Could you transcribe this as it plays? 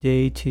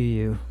Day to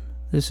you.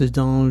 This is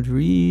Donald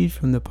Reed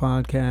from the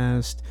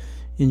podcast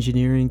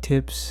Engineering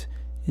Tips,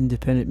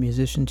 Independent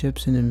Musician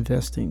Tips, and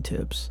Investing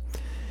Tips.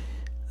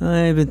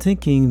 I've been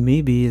thinking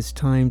maybe it's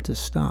time to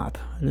stop.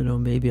 I don't know,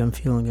 maybe I'm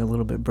feeling a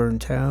little bit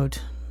burnt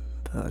out,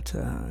 but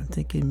I'm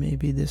thinking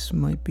maybe this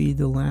might be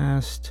the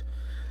last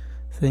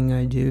thing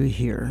I do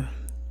here.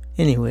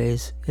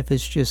 Anyways, if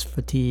it's just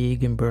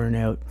fatigue and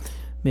burnout,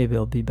 maybe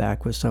I'll be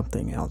back with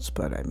something else.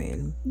 But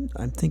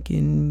I'm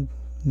thinking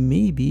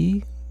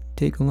maybe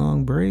take a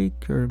long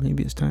break, or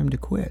maybe it's time to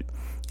quit.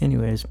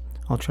 Anyways,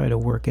 I'll try to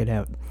work it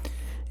out.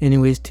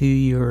 Anyways, to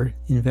your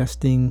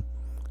investing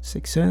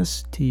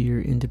success, to your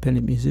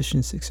independent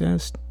musician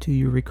success, to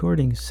your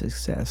recording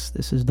success,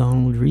 this is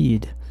Donald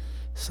Reed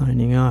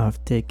signing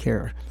off. Take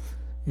care.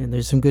 And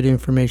there's some good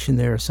information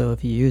there, so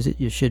if you use it,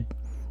 you should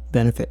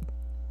benefit.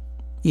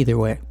 Either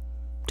way,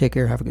 take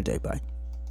care. Have a good day. Bye.